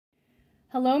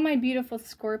Hello, my beautiful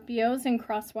Scorpios and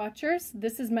cross watchers.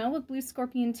 This is Mel with Blue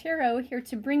Scorpion Tarot, here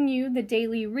to bring you the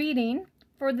daily reading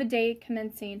for the day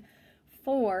commencing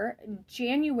for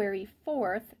January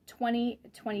 4th,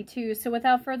 2022. So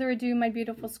without further ado, my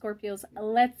beautiful Scorpios,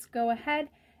 let's go ahead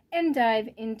and dive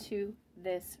into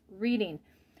this reading.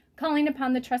 Calling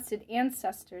upon the trusted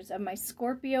ancestors of my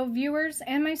Scorpio viewers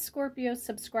and my Scorpio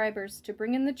subscribers to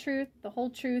bring in the truth, the whole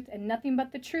truth, and nothing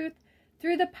but the truth,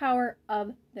 through the power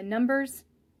of the numbers,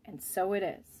 and so it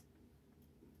is.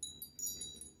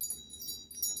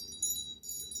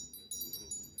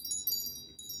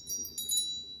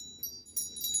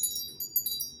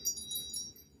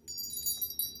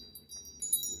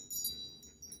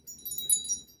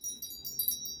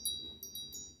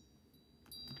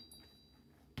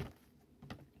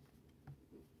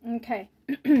 Okay.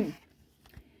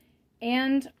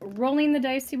 And rolling the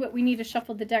dice, see what we need to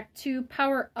shuffle the deck to.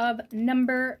 Power of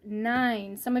number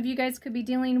 9. Some of you guys could be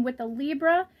dealing with a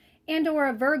Libra and or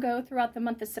a Virgo throughout the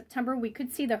month of September. We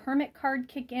could see the Hermit card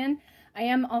kick in. I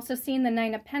am also seeing the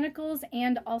 9 of Pentacles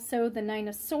and also the 9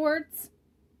 of Swords.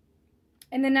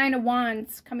 And the 9 of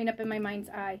Wands coming up in my mind's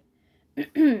eye.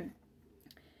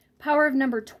 Power of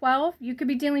number 12. You could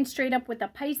be dealing straight up with a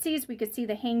Pisces. We could see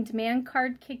the Hanged Man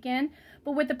card kick in.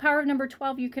 But with the power of number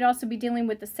 12, you could also be dealing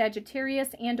with the Sagittarius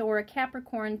and or a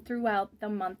Capricorn throughout the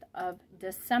month of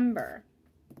December.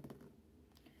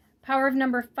 Power of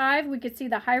number 5, we could see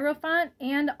the Hierophant,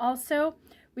 and also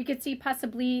we could see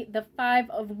possibly the 5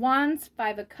 of Wands,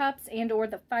 5 of Cups, and or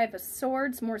the 5 of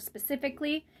Swords more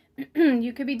specifically.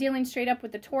 You could be dealing straight up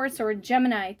with the Taurus or a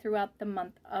Gemini throughout the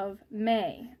month of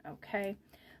May. Okay,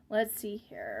 let's see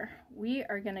here. We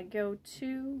are going to go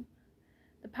to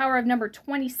the power of number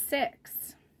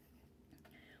 26.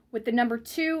 With the number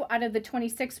 2 out of the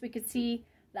 26, we could see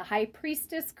the High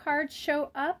Priestess card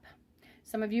show up.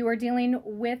 Some of you are dealing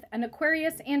with an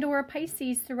Aquarius and or a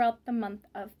Pisces throughout the month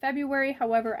of February.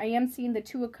 However, I am seeing the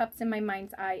 2 of Cups in my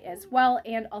mind's eye as well,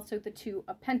 and also the 2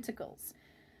 of Pentacles.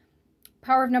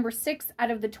 Power of number 6 out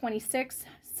of the 26,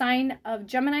 sign of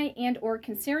Gemini and or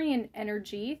Cancerian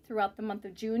energy throughout the month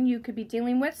of June you could be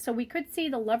dealing with. So we could see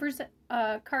the Lovers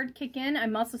card kick in.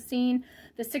 I'm also seeing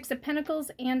the 6 of Pentacles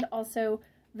and also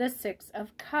the 6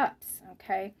 of Cups.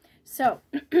 Okay, so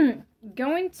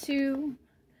going to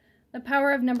the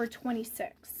power of number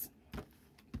 26.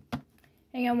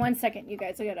 Hang on one second, you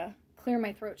guys. I gotta clear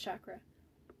my throat chakra.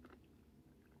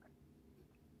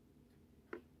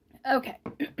 Okay.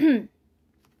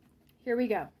 Here we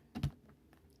go.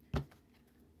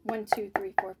 1, 2,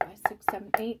 3, 4, 5, 6, 7,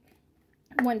 8.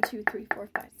 1, 2, 3, 4,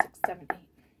 5, 6, 7, 8.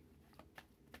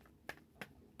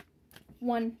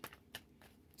 1,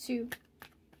 2,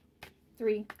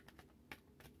 3,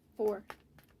 4,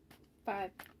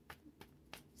 5,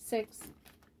 6,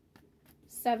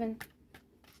 7,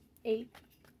 8,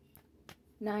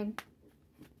 9,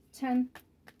 10,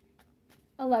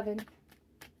 11,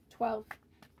 12,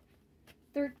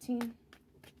 13,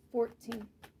 14,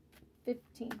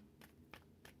 15,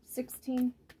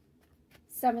 16,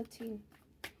 17,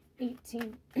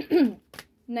 18,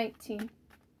 19,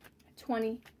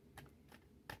 20,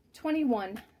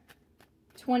 21,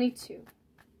 22,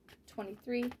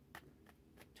 23,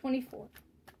 24,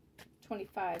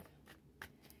 25,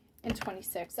 and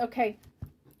 26. Okay,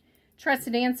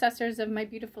 trusted ancestors of my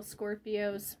beautiful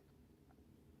Scorpios.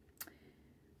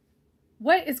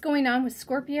 What is going on with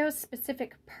Scorpio's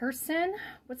specific person?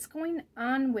 What's going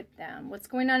on with them? What's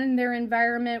going on in their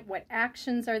environment? What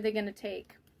actions are they going to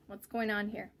take? What's going on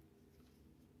here?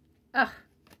 Ugh,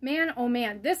 man, oh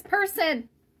man, this person,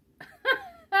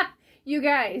 you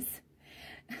guys,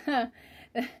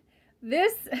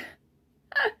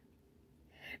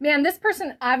 man, this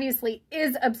person obviously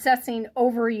is obsessing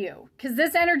over you, because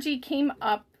this energy came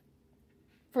up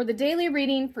for the daily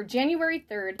reading for January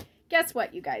 3rd. Guess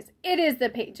what, you guys? It is the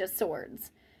Page of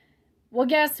Swords. Well,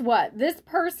 guess what? This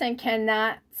person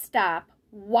cannot stop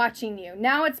watching you.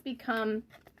 Now it's become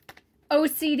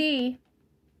OCD.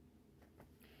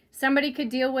 Somebody could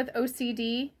deal with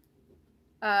OCD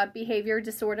behavior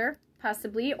disorder,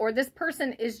 possibly. Or this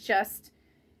person is just,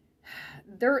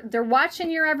 they're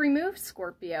watching your every move,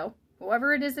 Scorpio.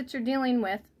 Whoever it is that you're dealing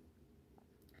with.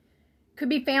 Could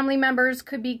be family members,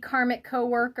 could be karmic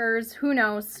co-workers, who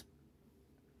knows?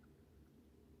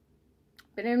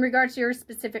 But in regards to your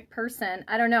specific person,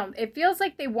 I don't know. It feels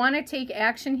like they want to take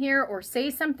action here or say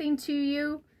something to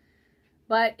you.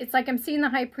 But it's like I'm seeing the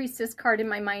High Priestess card in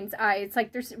my mind's eye. It's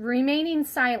like they're remaining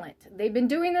silent. They've been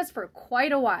doing this for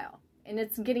quite a while. And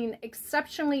it's getting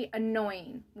exceptionally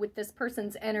annoying with this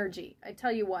person's energy. I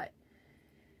tell you what.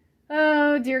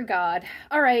 Oh, dear God.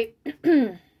 All right.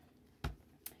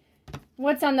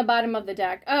 What's on the bottom of the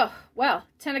deck? Oh, well,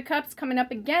 Ten of Cups coming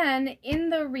up again in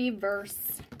the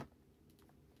reverse.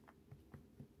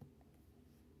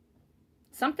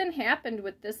 Something happened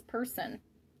with this person.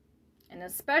 And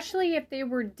especially if they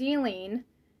were dealing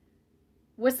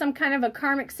with some kind of a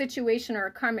karmic situation or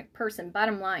a karmic person,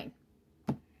 bottom line.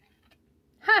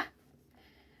 Ha!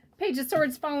 Page of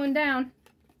Swords falling down.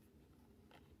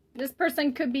 This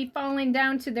person could be falling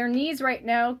down to their knees right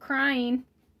now, crying.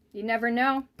 You never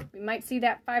know. We might see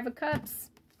that Five of Cups.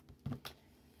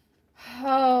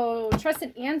 Oh,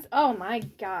 trusted answer. Oh my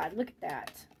God, look at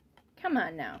that. Come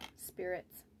on now,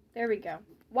 spirits. There we go.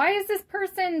 Why is this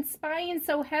person spying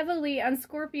so heavily on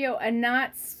Scorpio and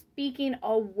not speaking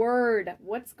a word?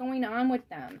 What's going on with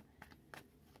them?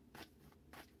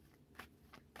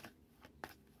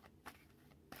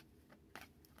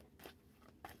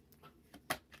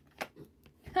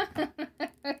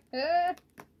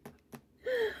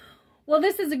 Well,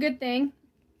 this is a good thing.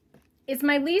 It's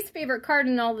my least favorite card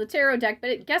in all the tarot deck,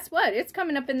 but guess what? It's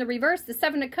coming up in the reverse, the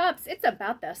Seven of Cups. It's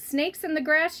about the snakes in the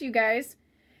grass, you guys.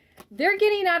 They're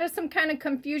getting out of some kind of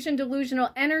confusion, delusional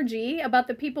energy about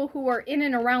the people who are in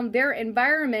and around their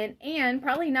environment and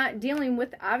probably not dealing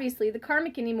with, obviously, the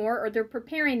karmic anymore, or they're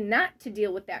preparing not to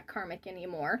deal with that karmic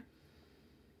anymore.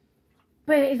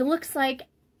 But it looks like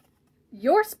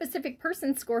your specific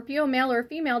person, Scorpio, male or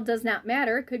female, does not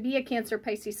matter. It could be a Cancer,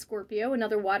 Pisces, Scorpio,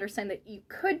 another water sign that you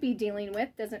could be dealing with.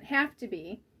 Doesn't have to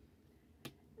be.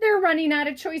 They're running out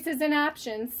of choices and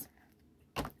options.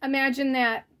 Imagine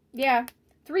that. Yeah.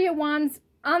 Three of Wands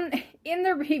in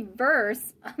the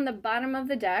reverse on the bottom of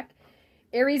the deck.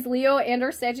 Aries, Leo, and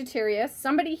or Sagittarius.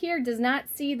 Somebody here does not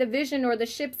see the vision or the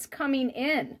ships coming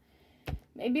in.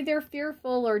 Maybe they're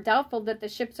fearful or doubtful that the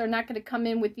ships are not going to come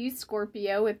in with you,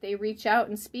 Scorpio, if they reach out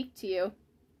and speak to you.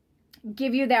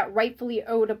 Give you that rightfully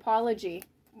owed apology.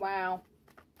 Wow.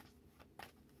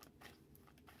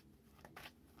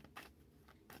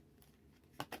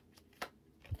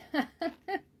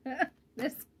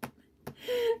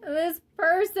 This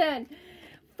person.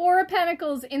 Four of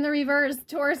Pentacles in the reverse.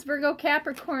 Taurus, Virgo,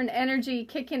 Capricorn energy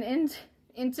kicking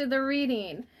into the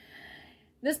reading.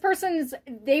 This person's,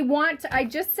 they want, I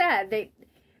just said,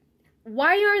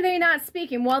 why are they not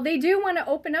speaking? Well, they do want to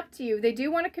open up to you. They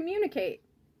do want to communicate.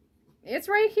 It's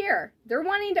right here. They're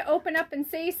wanting to open up and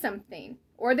say something.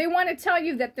 Or they want to tell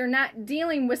you that they're not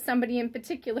dealing with somebody in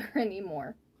particular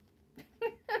anymore.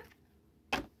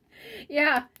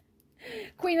 Yeah.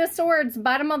 Queen of Swords,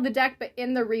 bottom of the deck, but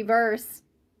in the reverse.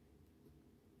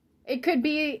 It could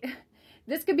be,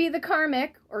 this could be the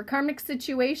karmic or karmic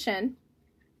situation.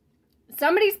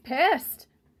 Somebody's pissed.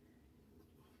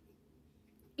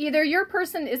 Either your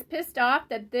person is pissed off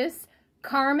that this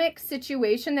karmic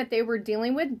situation that they were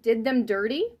dealing with did them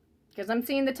dirty, because I'm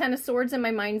seeing the Ten of Swords in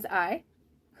my mind's eye.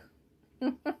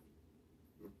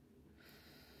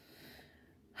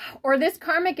 Or this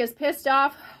karmic is pissed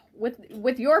off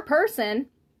with your person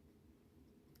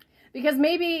because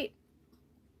maybe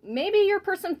your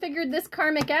person figured this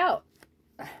karmic out.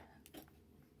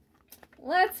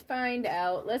 Let's find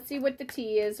out. Let's see what the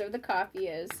tea is or the coffee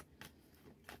is.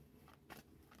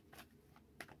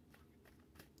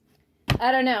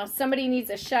 I don't know. Somebody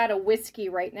needs a shot of whiskey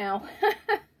right now.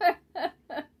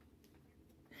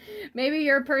 Maybe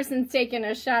your person's taking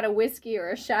a shot of whiskey or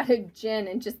a shot of gin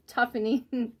and just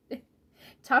toughening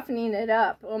it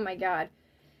up. Oh my God.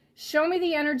 Show me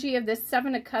the energy of this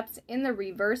Seven of Cups in the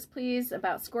reverse, please,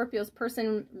 about Scorpio's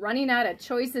person running out of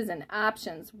choices and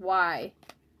options. Why?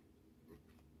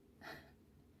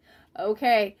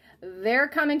 Okay, they're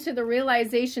coming to the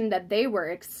realization that they were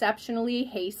exceptionally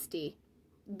hasty.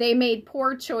 They made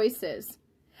poor choices.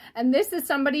 And this is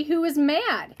somebody who is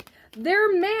mad.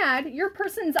 They're mad. Your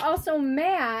person's also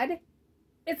mad.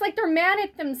 It's like they're mad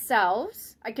at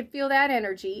themselves. I could feel that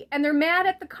energy. And they're mad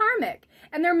at the karmic.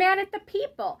 And they're mad at the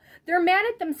people. They're mad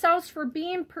at themselves for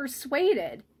being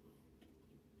persuaded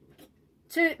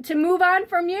to move on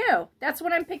from you. That's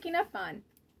what I'm picking up on.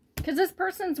 Because this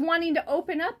person's wanting to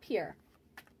open up here.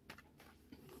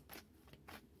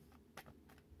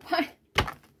 What?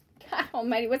 God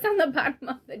almighty, what's on the bottom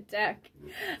of the deck?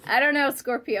 I don't know,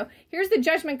 Scorpio. Here's the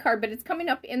Judgment card, but it's coming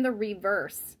up in the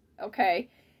reverse. Okay,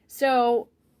 so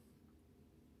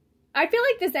I feel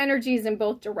like this energy is in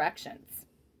both directions.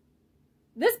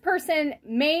 This person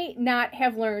may not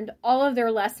have learned all of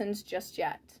their lessons just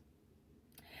yet.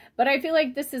 But I feel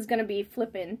like this is going to be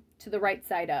flipping to the right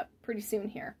side up pretty soon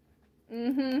here.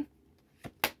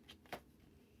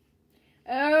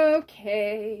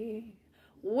 Okay.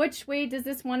 Which way does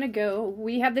this want to go?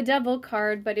 We have the Devil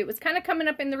card, but it was kind of coming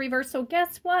up in the reverse. So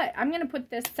guess what? I'm going to put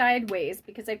this sideways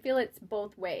because I feel it's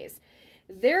both ways.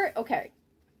 Okay,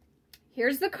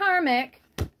 here's the karmic,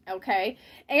 okay?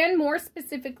 And more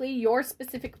specifically, your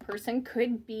specific person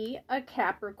could be a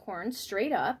Capricorn,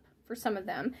 straight up, for some of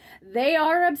them. They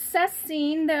are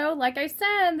obsessing, though. Like I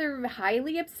said, they're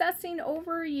highly obsessing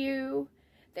over you.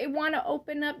 They want to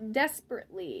open up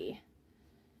desperately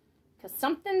because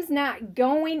something's not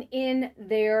going in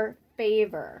their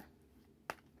favor.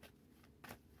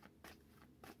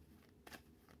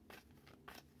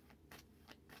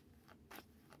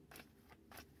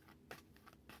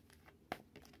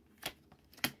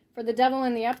 For the devil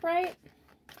in the upright,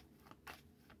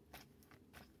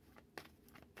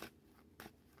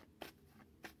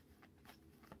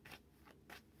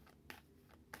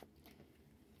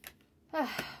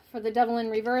 for the devil in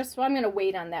reverse, well, I'm going to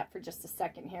wait on that for just a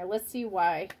second here. Let's see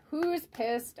why. Who's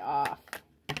pissed off?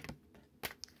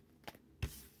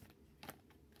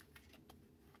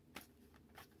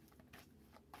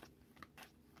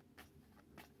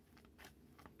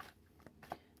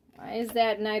 Why is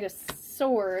that Knight of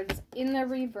Swords in the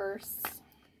reverse?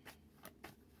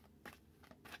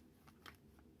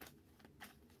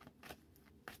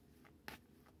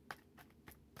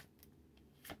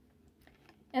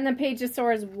 And the Page of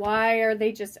Swords, why are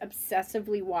they just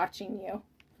obsessively watching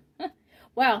you?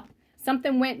 Well,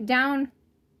 something went down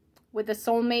with a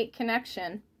soulmate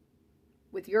connection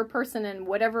with your person and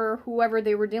whoever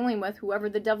they were dealing with, whoever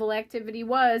the devil activity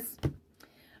was.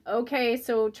 Okay,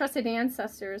 so trusted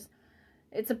ancestors.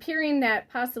 It's appearing that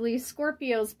possibly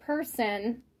Scorpio's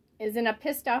person is in a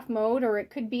pissed off mode, or it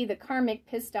could be the karmic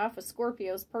pissed off with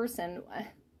Scorpio's person.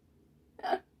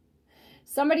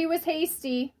 Somebody was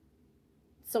hasty.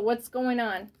 So what's going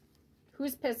on?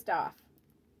 Who's pissed off?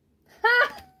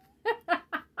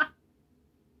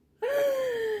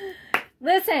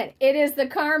 Listen, it is the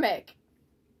karmic.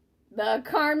 The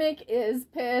karmic is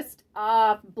pissed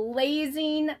off,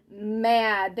 blazing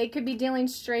mad. They could be dealing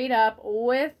straight up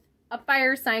with a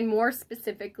fire sign, more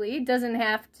specifically. It doesn't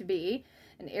have to be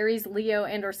an Aries, Leo,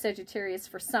 and or Sagittarius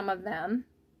for some of them.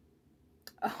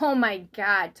 Oh my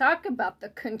God, talk about the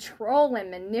control and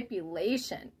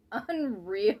manipulation.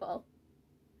 Unreal.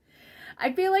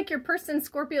 I feel like your person,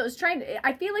 Scorpio, is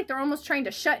I feel like they're almost trying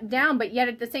to shut down, but yet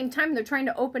at the same time, they're trying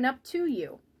to open up to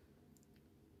you.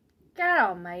 God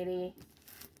almighty.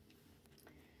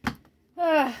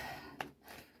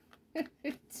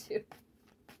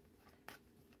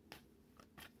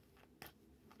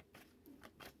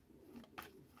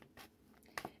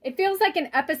 It feels like an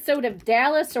episode of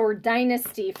Dallas or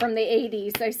Dynasty from the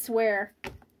 80s, I swear.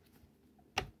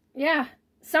 Yeah.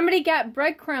 Somebody got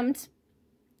breadcrumbed.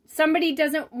 Somebody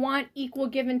doesn't want equal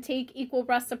give and take, equal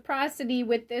reciprocity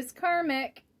with this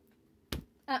karmic.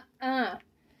 All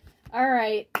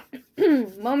right.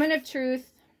 Moment of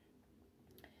truth.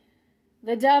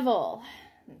 The devil.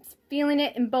 It's feeling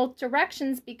it in both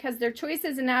directions because their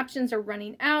choices and options are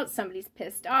running out. Somebody's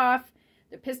pissed off.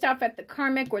 They're pissed off at the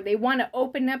karmic, or they want to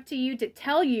open up to you to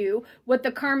tell you what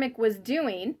the karmic was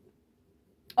doing.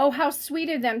 Oh, how sweet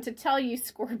of them to tell you,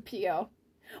 Scorpio.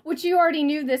 Which you already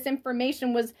knew this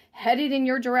information was headed in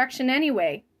your direction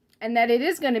anyway. And that it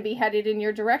is going to be headed in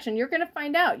your direction. You're going to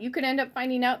find out. You could end up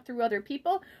finding out through other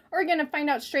people, or you're going to find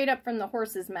out straight up from the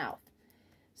horse's mouth.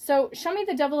 So, show me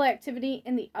the devil activity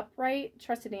in the upright,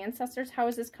 trusted ancestors. How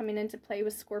is this coming into play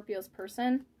with Scorpio's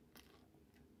person?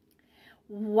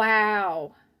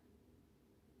 Wow.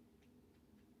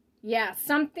 Yeah,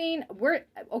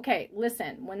 okay,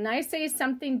 listen, when I say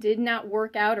something did not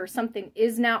work out or something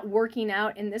is not working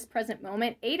out in this present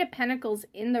moment, 8 of Pentacles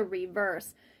in the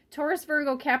reverse. Taurus,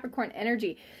 Virgo, Capricorn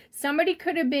energy.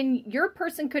 Your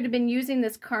person could have been using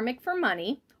this karmic for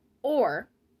money, or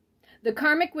the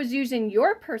karmic was using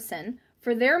your person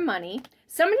for their money.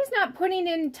 Somebody's not putting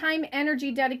in time,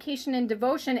 energy, dedication, and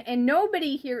devotion, and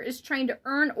nobody here is trying to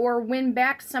earn or win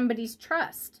back somebody's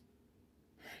trust.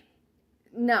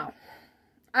 No.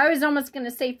 I was almost going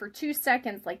to say for 2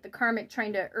 seconds, like the karmic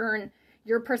trying to earn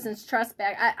your person's trust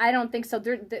back. I don't think so.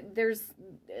 There's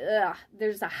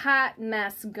a hot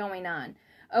mess going on.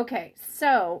 Okay,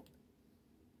 so,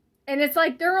 and it's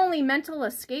like their only mental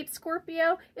escape,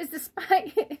 Scorpio, is to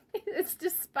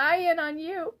spy in on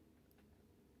you.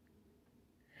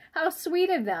 How sweet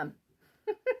of them.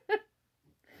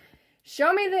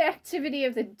 Show me the activity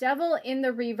of the devil in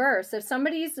the reverse. If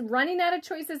somebody's running out of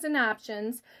choices and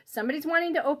options, somebody's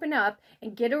wanting to open up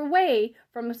and get away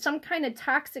from some kind of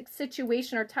toxic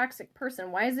situation or toxic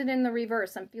person. Why is it in the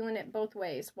reverse? I'm feeling it both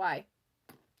ways. Why?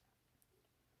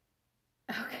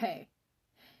 Okay.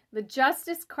 The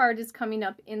Justice card is coming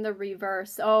up in the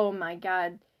reverse. Oh my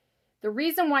God. The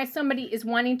reason why somebody is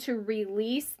wanting to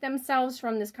release themselves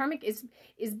from this karmic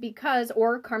is because,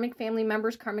 or karmic family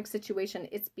members, karmic situation,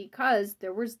 it's because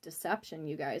there was deception,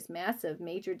 you guys. Massive,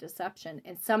 major deception.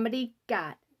 And somebody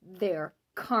got their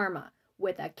karma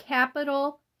with a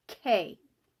capital K.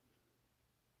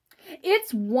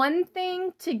 It's one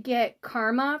thing to get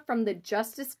karma from the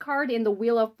Justice card in the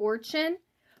Wheel of Fortune,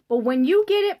 but when you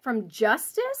get it from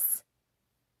Justice,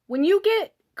 when you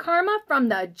get karma from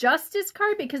the Justice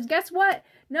card, because guess what?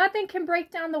 Nothing can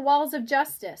break down the walls of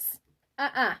justice.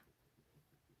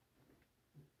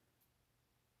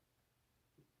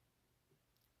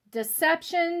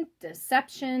 Deception,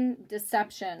 deception,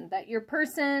 deception that your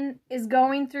person is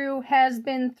going through, has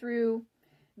been through,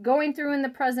 going through in the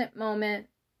present moment.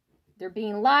 They're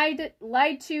being lied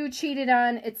to, cheated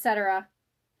on, etc.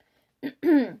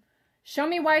 Show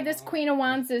me why this Queen of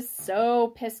Wands is so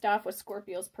pissed off with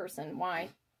Scorpio's person. Why?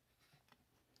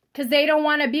 Because they don't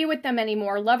want to be with them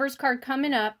anymore. Lover's card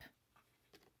coming up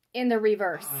in the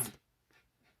reverse.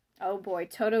 Oh boy,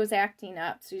 Toto's acting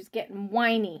up. So he's getting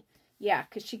whiny. Yeah,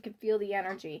 because she could feel the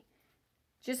energy.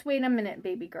 Just wait a minute,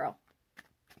 baby girl.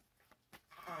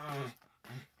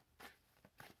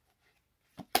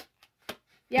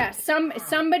 Yeah,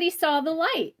 somebody saw the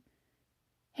light.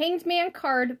 Hanged Man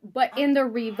card, but in the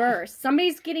reverse.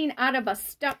 Somebody's getting out of a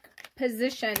stuck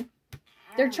position.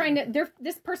 They're trying to,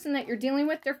 this person that you're dealing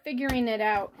with, they're figuring it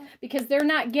out because they're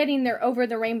not getting their over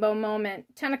the rainbow moment.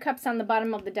 10 of Cups on the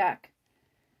bottom of the deck.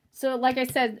 So like I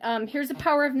said, here's the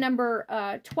power of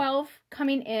number 12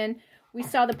 coming in. We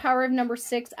saw the power of number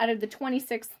 6 out of the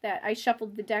 26 that I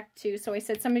shuffled the deck to. So I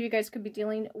said some of you guys could be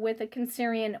dealing with a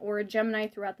Cancerian or a Gemini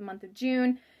throughout the month of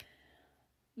June.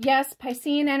 Yes,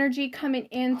 Piscean energy coming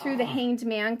in through the Hanged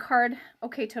Man card.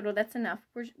 Okay, Toto, that's enough.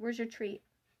 Where's your treat?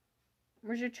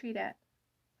 Where's your treat at?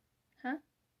 Huh?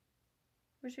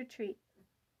 Where's your treat?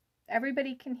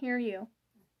 Everybody can hear you.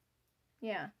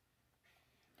 Yeah.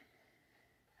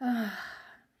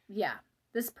 Yeah.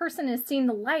 This person has seen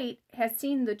the light, has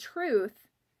seen the truth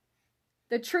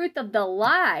of the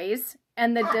lies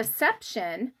and the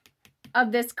deception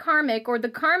of this karmic, or the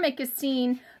karmic is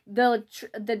seeing the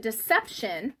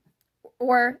deception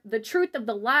or the truth of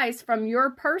the lies from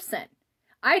your person.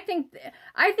 I think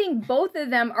both of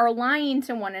them are lying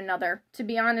to one another, to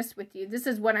be honest with you. This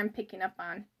is what I'm picking up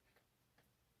on.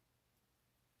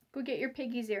 Go get your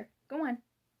piggy's ear. Go on.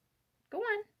 Go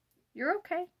on. You're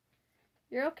okay.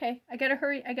 You're okay. I gotta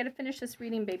hurry. I gotta finish this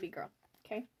reading, baby girl.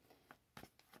 Okay?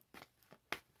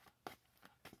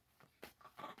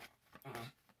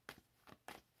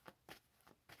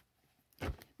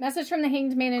 Message from the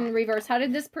Hanged Man in reverse. How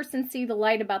did this person see the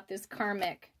light about this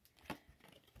karmic?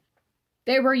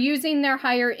 They were using their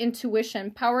higher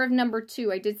intuition. Power of number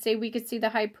 2. I did say we could see the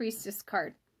High Priestess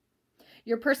card.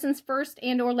 Your person's first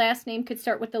and or last name could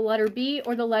start with the letter B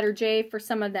or the letter J for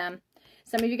some of them.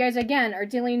 Some of you guys, again, are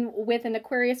dealing with an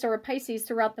Aquarius or a Pisces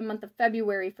throughout the month of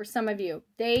February for some of you.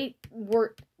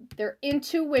 Their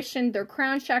intuition, their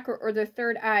crown chakra, or their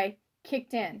third eye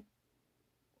kicked in.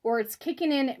 Or it's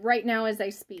kicking in right now as I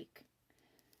speak.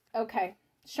 Okay.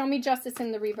 Show me justice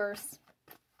in the reverse.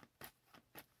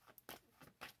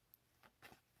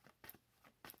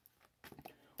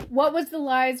 What was the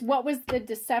lies? What was the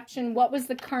deception? What was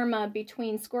the karma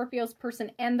between Scorpio's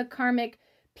person and the karmic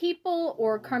people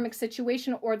or karmic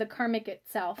situation or the karmic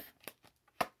itself?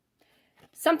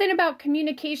 Something about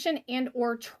communication and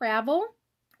or travel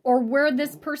or where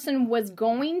this person was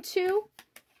going to.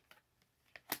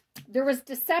 There was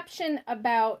deception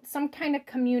about some kind of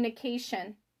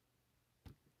communication.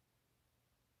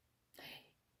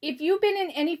 If you've been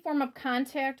in any form of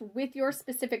contact with your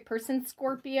specific person,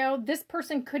 Scorpio, this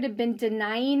person could have been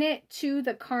denying it to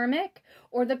the karmic,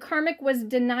 or the karmic was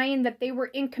denying that they were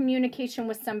in communication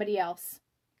with somebody else.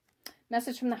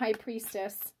 Message from the High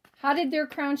Priestess. How did their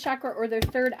crown chakra or their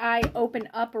third eye open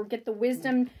up or get the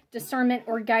wisdom, discernment,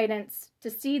 or guidance to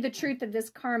see the truth of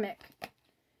this karmic?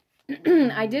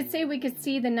 I did say we could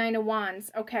see the Nine of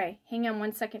Wands. Okay, hang on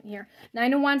one second here.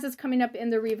 Nine of Wands is coming up in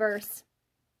the reverse.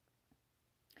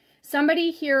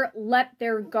 Somebody here let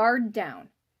their guard down.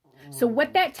 So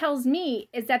what that tells me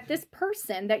is that this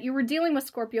person that you were dealing with,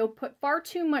 Scorpio, put far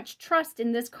too much trust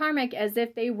in this karmic as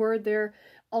if they were their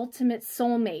ultimate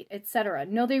soulmate, etc.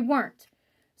 No, they weren't.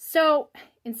 So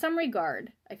in some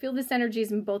regard, I feel this energy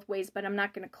is in both ways, but I'm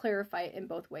not going to clarify it in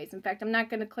both ways. In fact, I'm not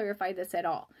going to clarify this at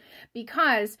all.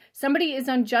 Because somebody is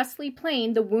unjustly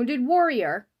playing the wounded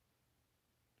warrior,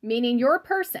 meaning your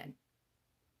person,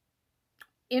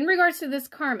 in regards to this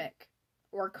karmic,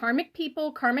 or karmic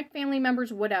people, karmic family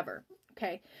members, whatever,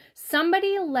 Okay,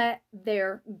 somebody let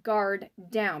their guard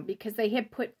down because they had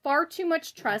put far too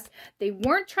much trust. They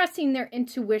weren't trusting their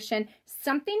intuition.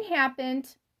 Something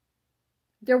happened.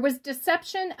 There was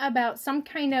deception about some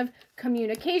kind of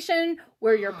communication,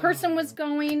 where your person was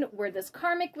going, where this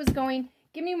karmic was going.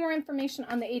 Give me more information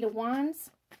on the Eight of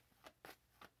Wands.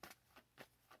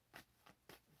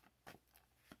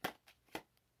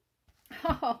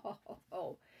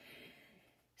 Oh.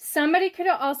 Somebody could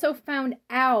have also found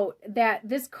out that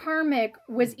this karmic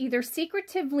was either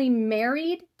secretively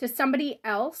married to somebody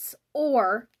else,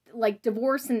 or like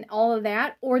divorce and all of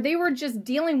that, or they were just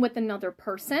dealing with another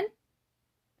person,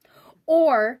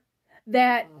 or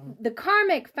that the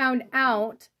karmic found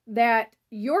out that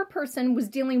your person was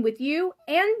dealing with you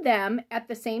and them at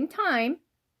the same time.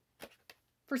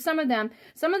 For some of them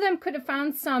could have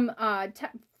found some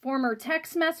former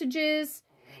text messages.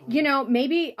 You know,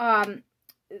 maybe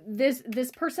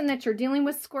this person that you're dealing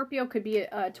with, Scorpio, could be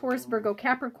a Taurus, Virgo,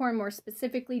 Capricorn, more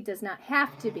specifically, does not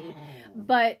have to be.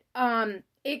 But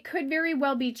it could very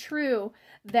well be true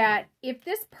that if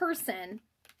this person,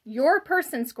 your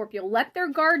person, Scorpio, let their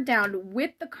guard down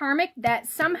with the karmic, that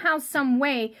somehow, some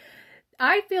way,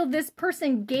 I feel this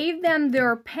person gave them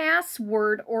their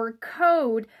password or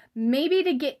code, maybe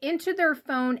to get into their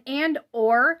phone and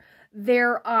or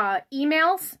their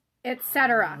emails,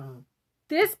 etc.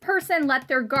 This person let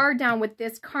their guard down with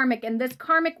this karmic, and this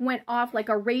karmic went off like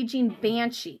a raging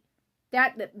banshee.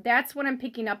 That's what I'm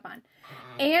picking up on.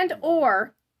 And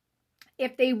or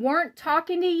if they weren't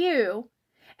talking to you,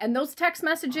 and those text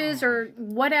messages or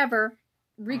whatever,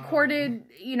 recorded,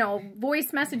 you know,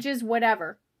 voice messages,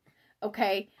 whatever,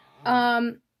 okay,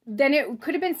 then it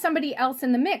could have been somebody else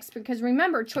in the mix, because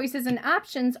remember, choices and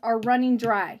options are running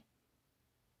dry.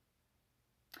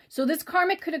 So this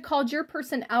karmic could have called your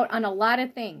person out on a lot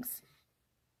of things.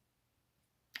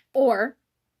 Or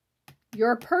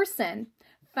your person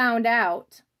found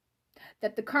out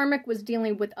that the karmic was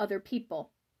dealing with other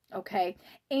people. Okay?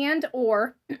 And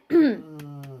or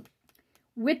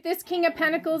with this King of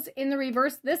Pentacles in the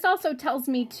reverse, this also tells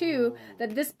me too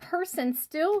that this person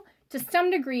still, to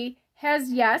some degree, has,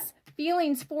 yes,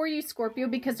 feelings for you, Scorpio,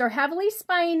 because they're heavily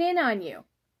spying in on you.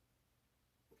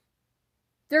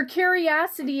 Their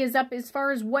curiosity is up as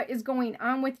far as what is going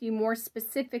on with you more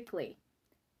specifically.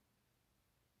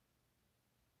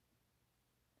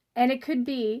 And it could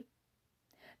be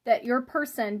that your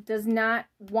person does not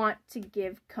want to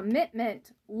give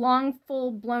commitment, long,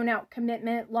 full, blown out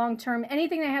commitment, long-term,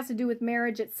 anything that has to do with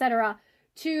marriage, etc.,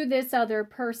 to this other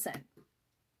person.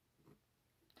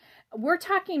 We're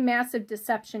talking massive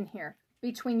deception here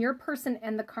between your person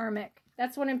and the karmic.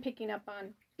 That's what I'm picking up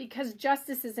on, because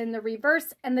justice is in the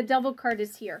reverse and the devil card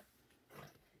is here.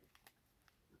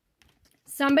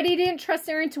 Somebody didn't trust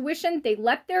their intuition. They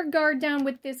let their guard down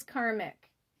with this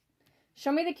karmic.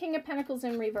 Show me the King of Pentacles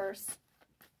in reverse.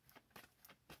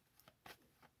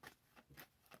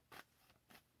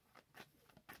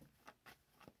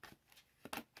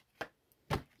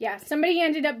 Yeah, somebody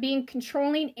ended up being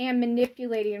controlling and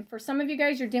manipulating. And for some of you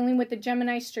guys, you're dealing with the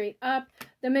Gemini straight up.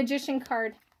 The Magician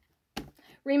card.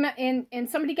 And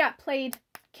somebody got played.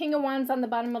 King of Wands on the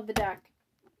bottom of the deck.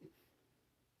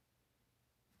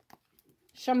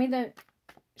 Show me the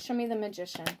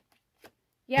Magician.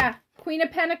 Yeah, Queen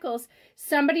of Pentacles.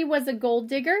 Somebody was a gold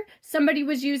digger. Somebody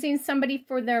was using somebody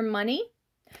for their money.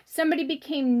 Somebody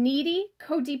became needy,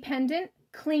 codependent,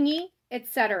 clingy,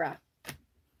 etc.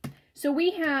 So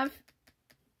we have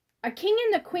a king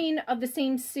and the queen of the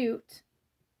same suit.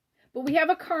 But we have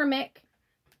a karmic.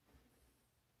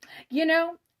 You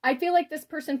know, I feel like this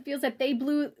person feels that they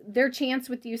blew their chance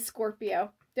with you,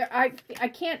 Scorpio. I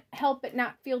can't help but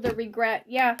not feel the regret.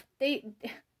 Yeah,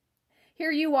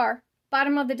 here you are.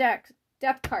 Bottom of the deck,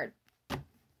 death card.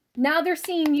 Now they're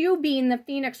seeing you being the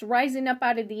phoenix rising up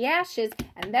out of the ashes,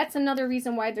 and that's another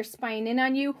reason why they're spying in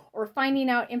on you or finding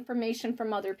out information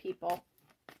from other people.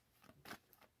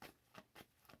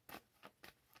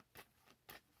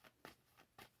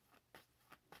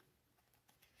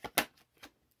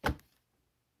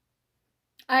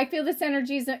 I feel this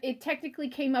energy is, it technically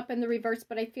came up in the reverse,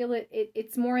 but I feel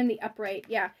it's more in the upright.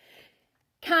 Yeah.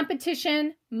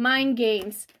 Competition, mind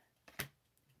games.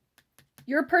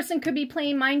 Your person could be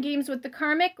playing mind games with the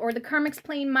karmic, or the karmic's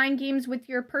playing mind games with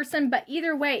your person, but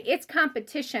either way, it's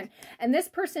competition. And this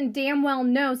person damn well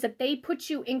knows that they put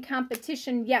you in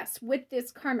competition, yes, with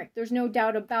this karmic. There's no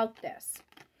doubt about this.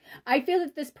 I feel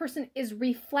that this person is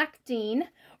reflecting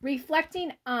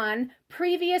on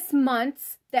previous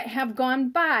months that have gone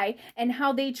by and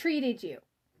how they treated you.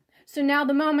 So now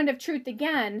the moment of truth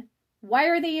again, why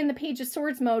are they in the Page of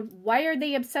Swords mode? Why are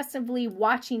they obsessively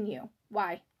watching you?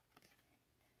 Why?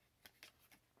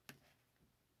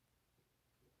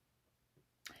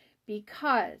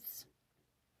 because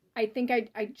I think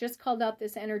I just called out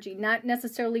this energy, not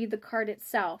necessarily the card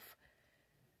itself.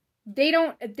 They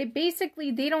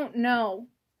basically don't know.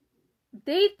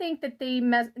 They think that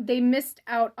they missed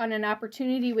out on an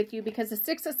opportunity with you because the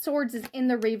Six of Swords is in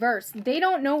the reverse. They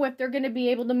don't know if they're going to be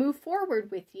able to move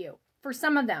forward with you. For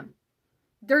some of them,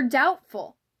 they're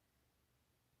doubtful.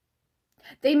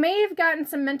 They may have gotten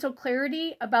some mental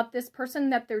clarity about this person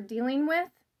that they're dealing with,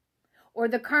 or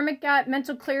the karmic got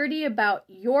mental clarity about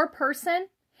your person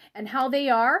and how they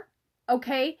are,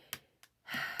 okay?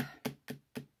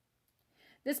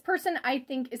 This person, I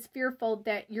think, is fearful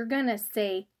that you're going to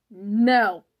say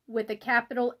no with a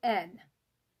capital N.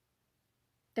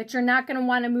 That you're not going to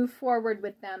want to move forward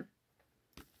with them.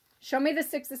 Show me the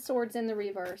Six of Swords in the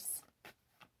reverse.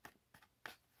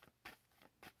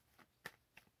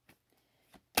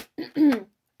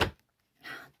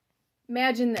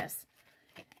 Imagine this.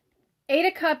 Eight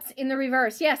of Cups in the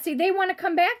reverse. Yeah, see, they want to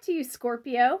come back to you,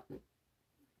 Scorpio.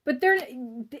 But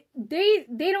they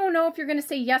don't know if you're going to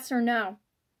say yes or no.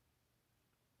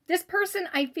 This person,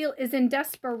 I feel, is in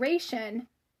desperation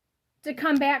to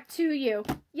come back to you.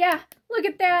 Yeah, look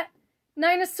at that.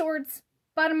 Nine of Swords,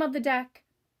 bottom of the deck.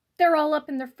 They're all up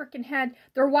in their freaking head.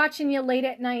 They're watching you late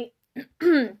at night.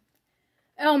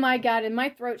 Oh my God, and my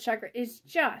throat chakra is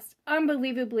just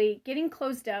unbelievably getting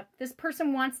closed up. This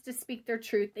person wants to speak their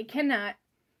truth. They cannot.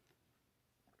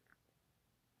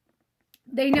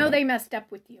 They know they messed up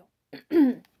with you.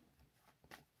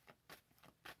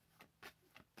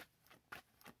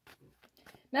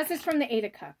 Message from the Eight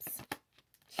of Cups.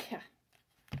 Yeah.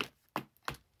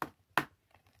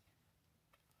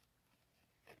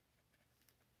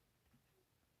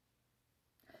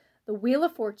 The Wheel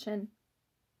of Fortune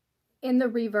in the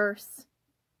reverse.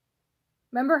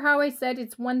 Remember how I said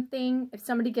it's one thing if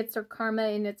somebody gets their karma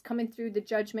and it's coming through the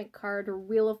Judgment card or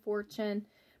Wheel of Fortune.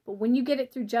 But when you get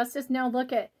it through Justice, now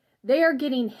look at, they are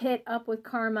getting hit up with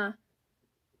karma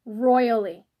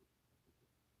royally.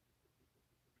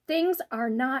 Things are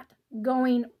not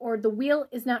going, or the wheel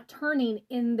is not turning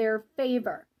in their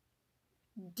favor.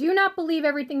 Do not believe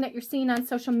everything that you're seeing on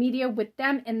social media with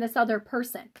them and this other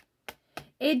person.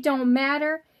 It don't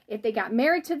matter if they got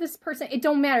married to this person. It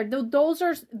don't matter. Those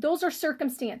are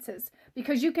circumstances,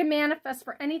 because you can manifest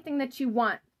for anything that you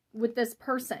want with this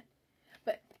person.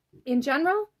 But in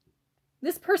general,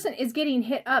 this person is getting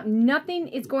hit up. Nothing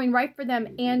is going right for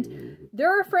them, and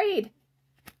they're afraid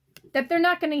that they're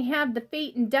not going to have the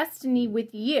fate and destiny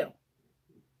with you.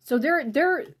 So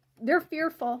they're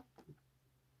fearful.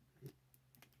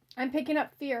 I'm picking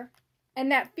up fear. And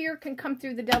that fear can come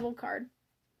through the Devil card,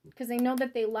 because they know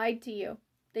that they lied to you.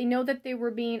 They know that they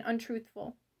were being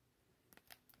untruthful.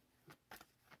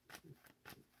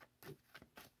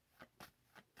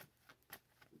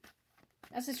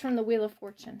 This is from the Wheel of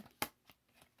Fortune.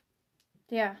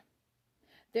 Yeah.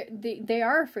 They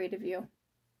are afraid of you.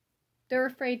 They're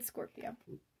afraid, Scorpio,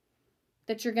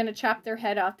 that you're going to chop their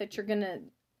head off, that you're going to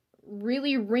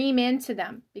really ream into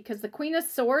them. Because the Queen of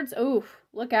Swords, oof,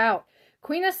 look out.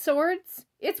 Queen of Swords,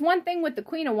 it's one thing with the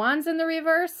Queen of Wands in the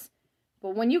reverse,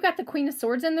 but when you got the Queen of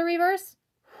Swords in the reverse,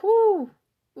 whoo,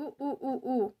 ooh, ooh, ooh,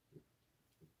 ooh.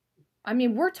 I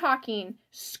mean, we're talking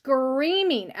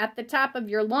screaming at the top of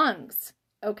your lungs,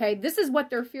 okay? This is what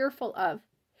they're fearful of.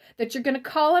 That you're going to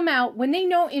call them out when they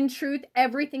know in truth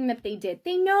everything that they did.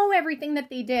 They know everything that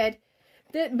they did.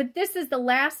 But this is the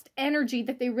last energy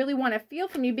that they really want to feel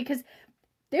from you, because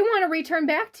they want to return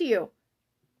back to you.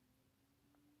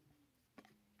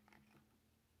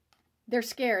 They're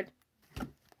scared.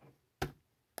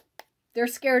 They're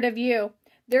scared of you.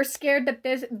 They're scared that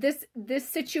this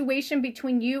situation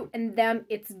between you and them,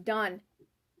 it's done.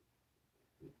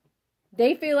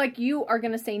 They feel like you are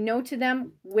going to say no to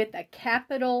them with a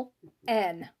capital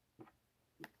N.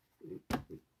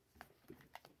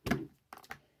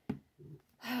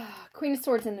 Queen of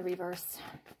Swords in the reverse.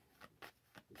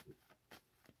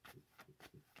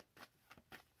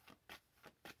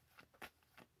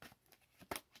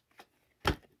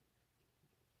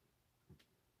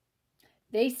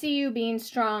 They see you being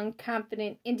strong,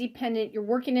 confident, independent. You're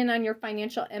working in on your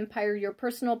financial empire, your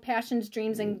personal passions,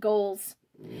 dreams, and goals.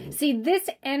 See, this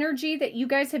energy that you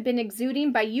guys have been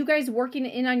exuding by you guys working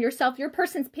in on yourself, your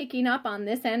person's picking up on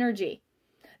this energy.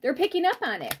 They're picking up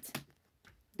on it.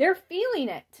 They're feeling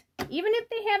it. Even if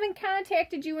they haven't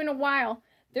contacted you in a while,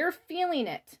 they're feeling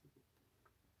it.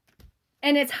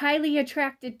 And it's highly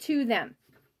attracted to them.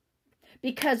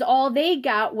 Because all they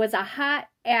got was a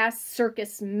hot-ass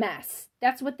circus mess.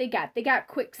 That's what they got. They got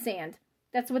quicksand.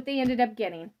 That's what they ended up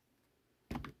getting.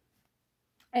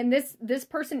 And this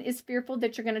person is fearful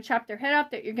that you're going to chop their head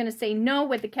off, that you're going to say no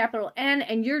with the capital N,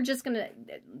 and you're just going to,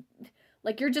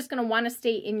 like, you're just going to want to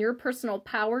stay in your personal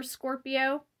power,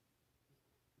 Scorpio,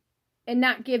 and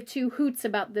not give two hoots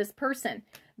about this person.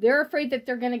 They're afraid that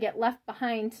they're going to get left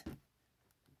behind,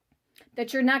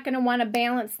 that you're not going to want to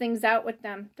balance things out with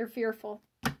them. They're fearful.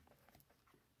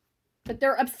 But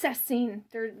they're obsessing.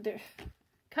 They're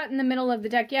cut in the middle of the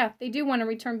deck. Yeah, they do want to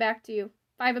return back to you.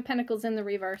 5 of Pentacles in the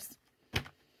reverse.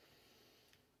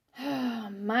 Oh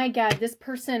my God, this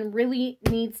person really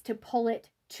needs to pull it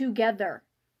together.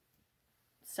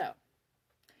 So,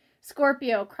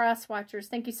 Scorpio, cross watchers,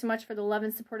 thank you so much for the love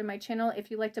and support of my channel. If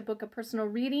you'd like to book a personal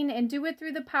reading and do it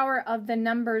through the power of the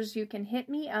numbers, you can hit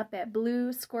me up at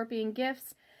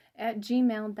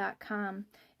bluescorpiongifts@gmail.com.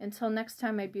 Until next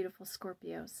time, my beautiful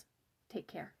Scorpios, take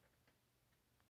care.